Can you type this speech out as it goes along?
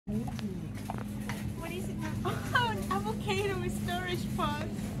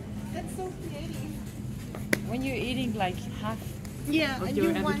so creative. When you're eating like half Yeah, of and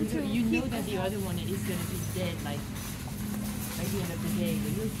your you want avocado, to you know keep that the other one is gonna be dead like by the end of the day,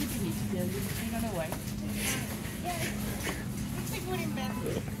 but you're keeping it still. You don't know why. it's a good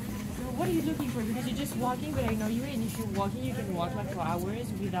invention. So what are you looking for? Because you're just walking, but I know you, and if you're walking, you can walk like for hours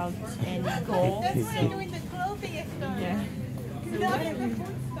without any goal. That's why So, I'm doing the clothing store. yeah. So Not what in the are you-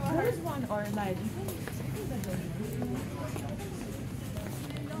 food store. There is one or like.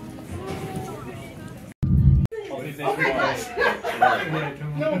 Oh my gosh!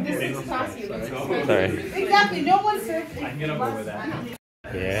 No, this is classy. Sorry. Exactly, no one served it. I can get over with that.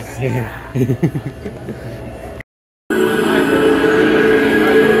 Yeah.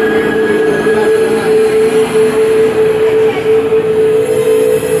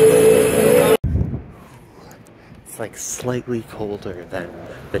 It's like slightly colder than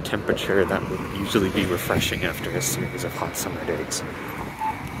the temperature that would usually be refreshing after a series of hot summer days.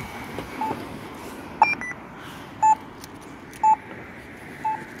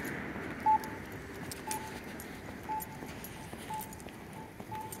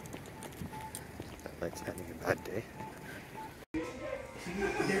 That light's having a bad day.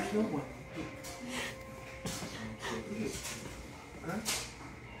 There's no one.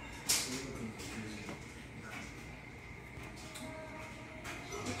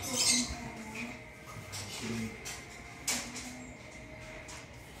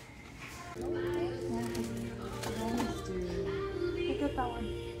 Look at that one.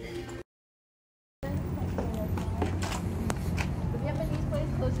 The Vietnamese place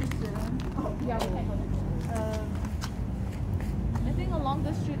closest to them. Oh, yeah, we can go there. I think along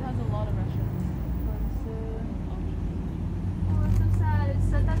this street has a lot of restaurants.